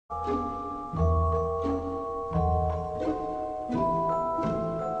On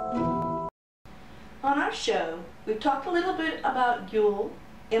our show, we've talked a little bit about Yule,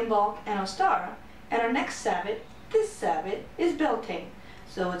 Imbolc and Ostara, and our next Sabbath, this Sabbath, is Beltane,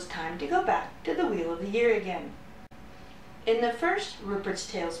 so it's time to go back to the Wheel of the Year again. In the first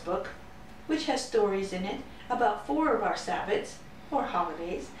Rupert's Tales book, which has stories in it about 4 of our Sabbats, or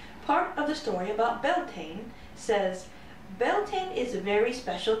holidays, part of the story about Beltane says, Beltane is a very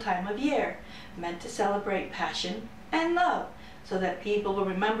special time of year, meant to celebrate passion and love, so that people will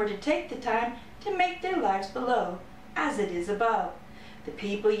remember to take the time to make their lives below as it is above. The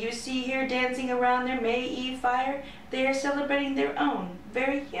people you see here dancing around their May Eve fire, they are celebrating their own,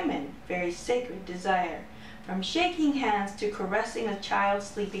 very human, very sacred desire. From shaking hands to caressing a child's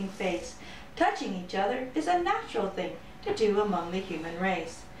sleeping face, touching each other is a natural thing to do among the human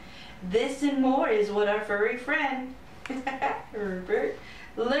race. This and more is what our furry friend, Rupert,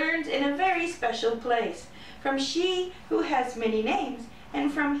 learns in a very special place, from she who has many names,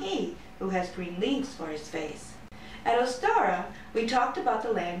 and from he who has green leaves for his face. At Ostara, we talked about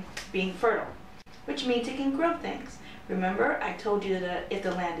the land being fertile, which means it can grow things. Remember, I told you that if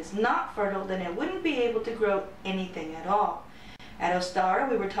the land is not fertile, then it wouldn't be able to grow anything at all. At Ostara,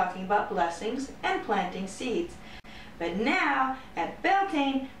 we were talking about blessings and planting seeds. But now, at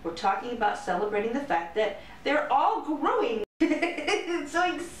Beltane, we're talking about celebrating the fact that they're all growing. It's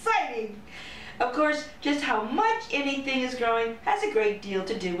so exciting! Of course, just how much anything is growing has a great deal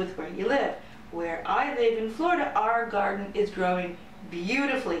to do with where you live. Where I live in Florida, our garden is growing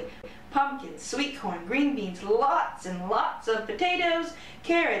beautifully. Pumpkins, sweet corn, green beans, lots and lots of potatoes,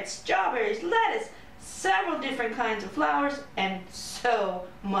 carrots, strawberries, lettuce, several different kinds of flowers, and so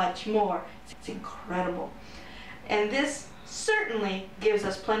much more. It's incredible. And this certainly gives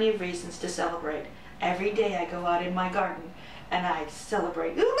us plenty of reasons to celebrate. Every day I go out in my garden and I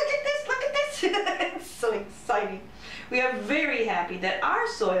celebrate. Ooh, look at this, look at this. It's so exciting. We are very happy that our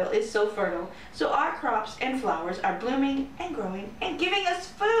soil is so fertile, so our crops and flowers are blooming and growing and giving us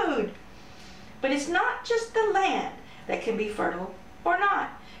food. But it's not just the land that can be fertile or not.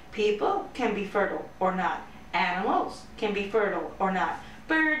 People can be fertile or not. Animals can be fertile or not.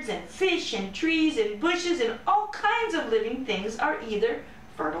 Birds and fish and trees and bushes and all kinds of living things are either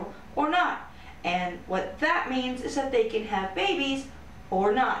fertile or not. And what that means is that they can have babies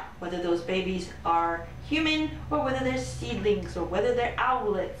or not, whether those babies are human or whether they're seedlings or whether they're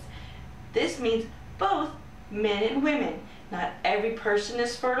owlets. This means both men and women. Not every person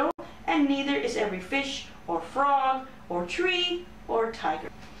is fertile, and neither is every fish or frog or tree or tiger.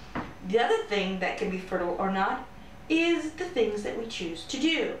 The other thing that can be fertile or not is the things that we choose to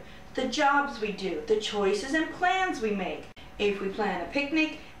do, the jobs we do, the choices and plans we make. If we plan a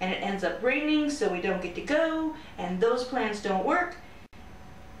picnic and it ends up raining so we don't get to go, and those plans don't work,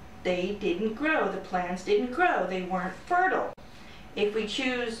 they didn't grow, the plans didn't grow, they weren't fertile. If we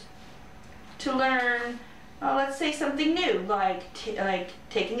choose to learn, let's say something new, like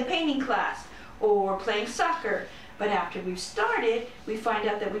taking a painting class or playing soccer, but after we've started, we find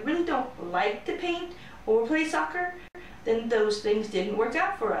out that we really don't like to paint or play soccer, then those things didn't work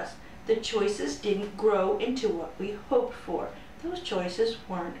out for us. The choices didn't grow into what we hoped for. Those choices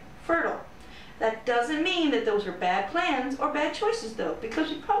weren't fertile. That doesn't mean that those were bad plans or bad choices though, because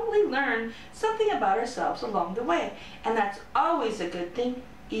we probably learned something about ourselves along the way. And that's always a good thing,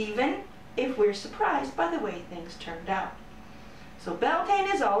 even if we're surprised by the way things turned out. So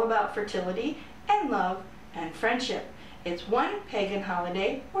Beltane is all about fertility and love and friendship. It's one pagan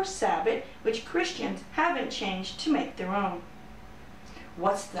holiday, or Sabbat, which Christians haven't changed to make their own.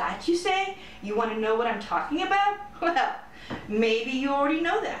 What's that, you say? You want to know what I'm talking about? Well, maybe you already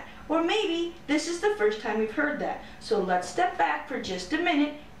know that. Or maybe this is the first time you've heard that. So let's step back for just a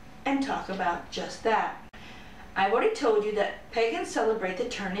minute and talk about just that. I've already told you that pagans celebrate the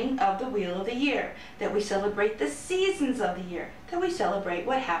turning of the wheel of the year, that we celebrate the seasons of the year, that we celebrate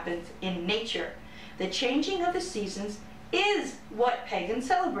what happens in nature. The changing of the seasons is what pagans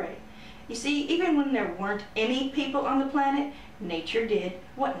celebrate. You see, even when there weren't any people on the planet, nature did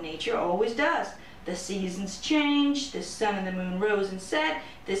what nature always does. The seasons changed, the sun and the moon rose and set,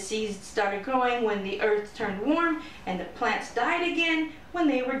 the seeds started growing when the earth turned warm, and the plants died again when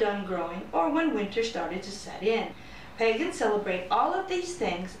they were done growing or when winter started to set in. Pagans celebrate all of these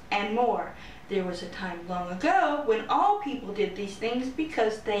things and more. There was a time long ago when all people did these things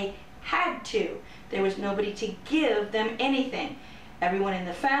because they had to. There was nobody to give them anything. Everyone in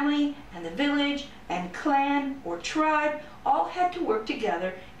the family and the village and clan or tribe all had to work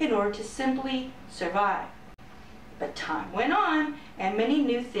together in order to simply survive. But time went on and many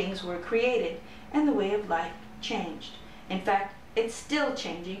new things were created and the way of life changed. In fact, It's still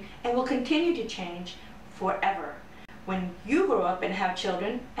changing and will continue to change forever. When you grow up and have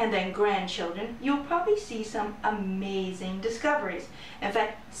children and then grandchildren, you'll probably see some amazing discoveries. In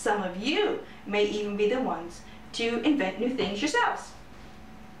fact, some of you may even be the ones to invent new things yourselves.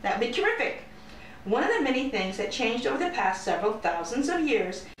 That would be terrific. One of the many things that changed over the past several thousands of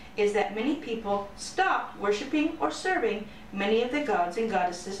years is that many people stopped worshiping or serving many of the gods and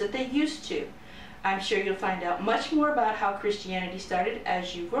goddesses that they used to. I'm sure you'll find out much more about how Christianity started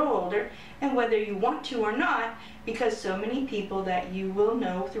as you grow older, and whether you want to or not, because so many people that you will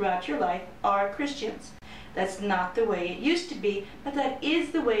know throughout your life are Christians. That's not the way it used to be, but that is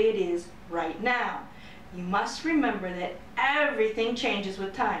the way it is right now. You must remember that everything changes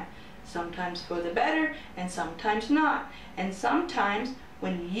with time, sometimes for the better and sometimes not. And sometimes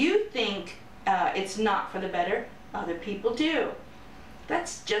when you think it's not for the better, other people do.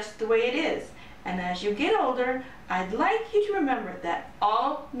 That's just the way it is. And as you get older, I'd like you to remember that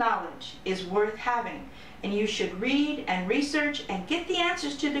all knowledge is worth having, and you should read and research and get the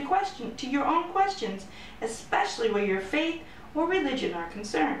answers to your own questions, especially where your faith or religion are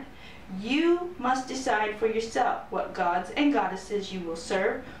concerned. You must decide for yourself what gods and goddesses you will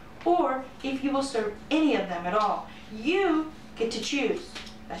serve, or if you will serve any of them at all. You get to choose.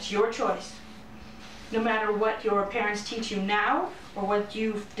 That's your choice. No matter what your parents teach you now or what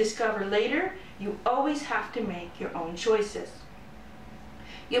you discover later, you always have to make your own choices.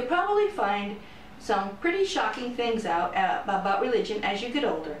 You'll probably find some pretty shocking things out about religion as you get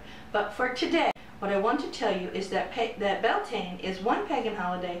older, but for today, what I want to tell you is that Beltane is one pagan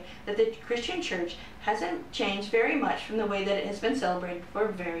holiday that the Christian church hasn't changed very much from the way that it has been celebrated for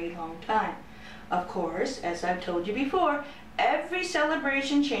a very long time. Of course, as I've told you before, every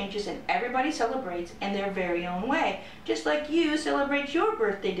celebration changes and everybody celebrates in their very own way, just like you celebrate your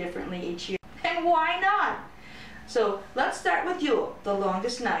birthday differently each year. And why not? So let's start with Yule, the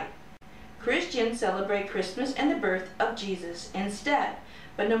longest night. Christians celebrate Christmas and the birth of Jesus instead.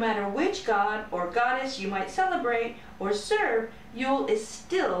 But no matter which god or goddess you might celebrate or serve, Yule is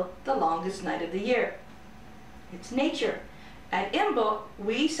still the longest night of the year. It's nature. At Imbolc,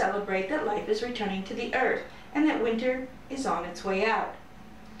 we celebrate that life is returning to the earth and that winter is on its way out.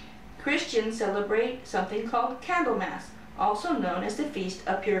 Christians celebrate something called Candlemas, also known as the Feast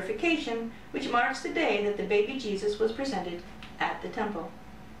of Purification, which marks the day that the baby Jesus was presented at the temple.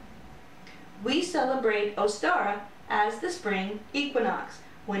 We celebrate Ostara as the spring equinox,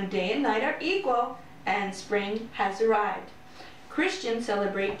 when day and night are equal and spring has arrived. Christians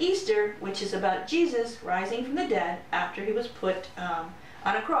celebrate Easter, which is about Jesus rising from the dead after he was put on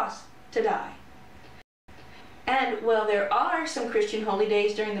a cross to die. And while there are some Christian holy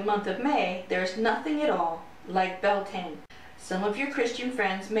days during the month of May, there's nothing at all like Beltane. Some of your Christian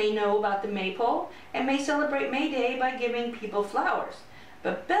friends may know about the maypole and may celebrate May Day by giving people flowers.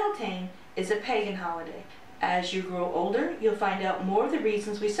 But Beltane is a pagan holiday. As you grow older, you'll find out more of the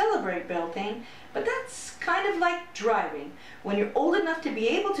reasons we celebrate Beltane, but that's kind of like driving. When you're old enough to be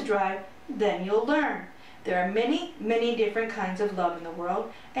able to drive, then you'll learn. There are many, many different kinds of love in the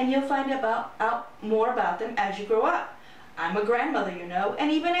world, and you'll find out more about them as you grow up. I'm a grandmother, you know,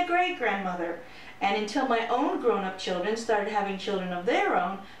 and even a great-grandmother. And until my own grown-up children started having children of their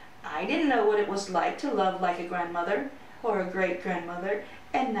own, I didn't know what it was like to love like a grandmother or a great-grandmother,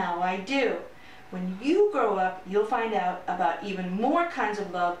 and now I do. When you grow up, you'll find out about even more kinds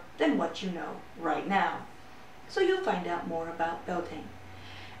of love than what you know right now. So you'll find out more about Beltane.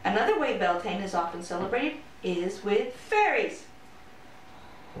 Another way Beltane is often celebrated is with fairies.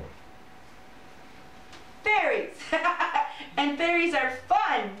 Fairies! And fairies are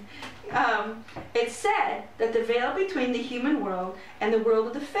fun! It's said that the veil between the human world and the world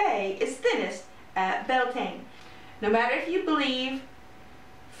of the Fae is thinnest at Beltane. No matter if you believe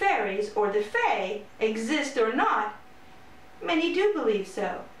fairies or the Fae exist or not, many do believe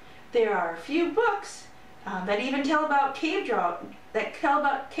so. There are a few books that even tell about cave drawings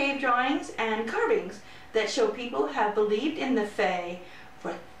and carvings that show people have believed in the Fae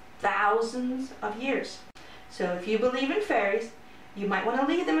for thousands of years. So if you believe in fairies, you might want to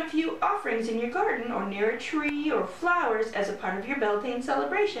leave them a few offerings in your garden or near a tree or flowers as a part of your Beltane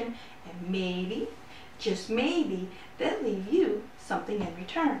celebration, and maybe, just maybe, they'll leave you something in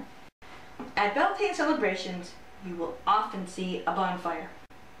return. At Beltane celebrations, you will often see a bonfire.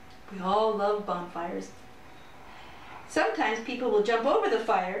 We all love bonfires. Sometimes people will jump over the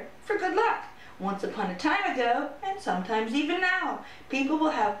fire for good luck. Once upon a time ago, and sometimes even now, people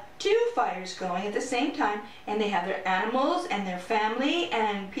will have two fires going at the same time, and they have their animals and their family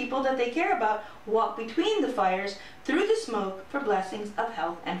and people that they care about walk between the fires through the smoke for blessings of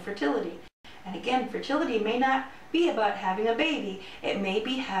health and fertility. And again, fertility may not be about having a baby. It may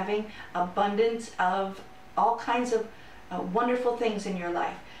be having abundance of all kinds of wonderful things in your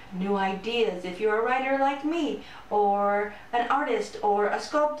life. New ideas, if you're a writer like me, or an artist, or a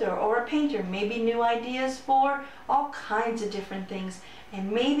sculptor, or a painter, maybe new ideas for all kinds of different things,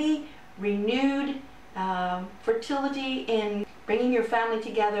 and maybe renewed fertility in bringing your family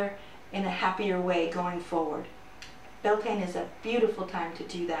together in a happier way going forward. Beltane is a beautiful time to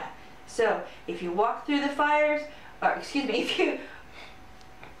do that. So if you walk through the fires, or excuse me, if you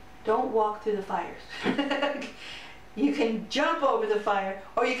don't walk through the fires. You can jump over the fire,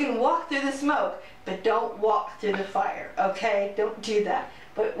 or you can walk through the smoke, but don't walk through the fire, okay? Don't do that.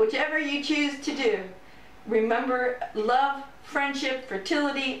 But whichever you choose to do, remember love, friendship,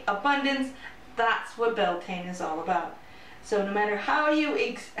 fertility, abundance. That's what Beltane is all about. So no matter how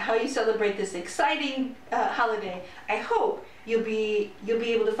you celebrate this exciting holiday, I hope you'll be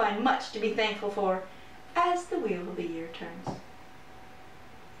able to find much to be thankful for as the wheel of the year turns.